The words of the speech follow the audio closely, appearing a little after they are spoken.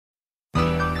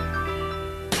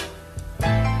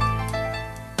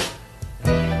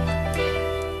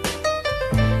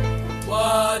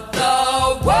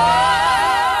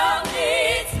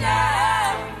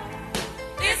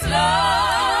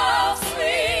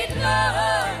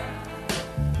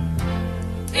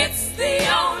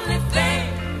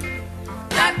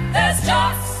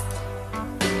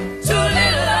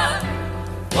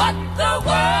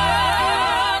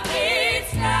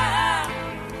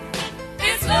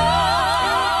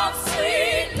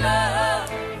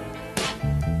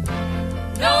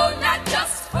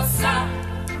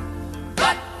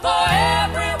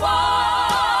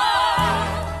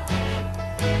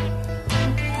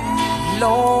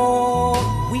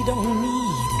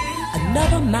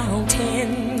another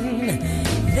mountain.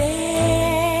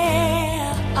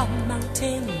 There are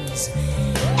mountains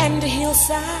and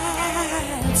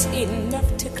hillsides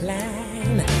enough to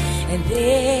climb, and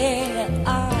there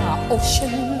are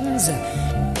oceans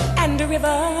and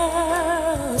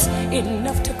rivers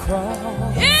enough to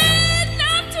cross.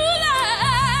 Enough to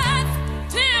last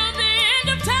till the end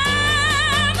of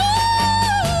time.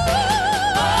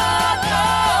 What the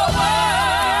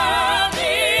world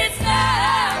needs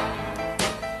now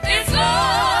is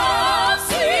love,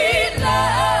 sweet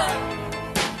love.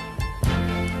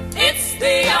 It's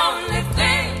the only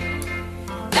thing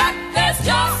that there's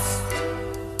just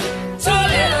too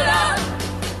little of.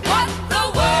 What the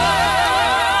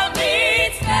world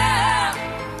needs now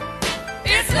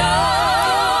is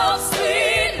love,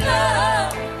 sweet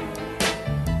love.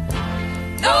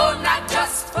 No, not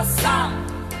just for some,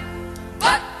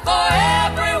 but for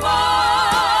everyone.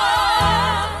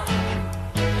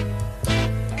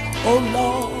 Oh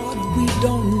Lord, we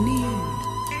don't need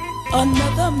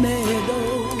another meadow.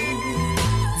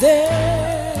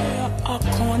 There are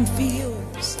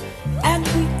cornfields and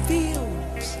wheat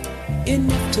fields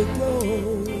enough to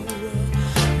grow.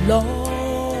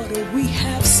 Lord, we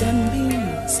have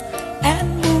sunbeams and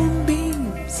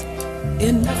moonbeams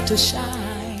enough to shine.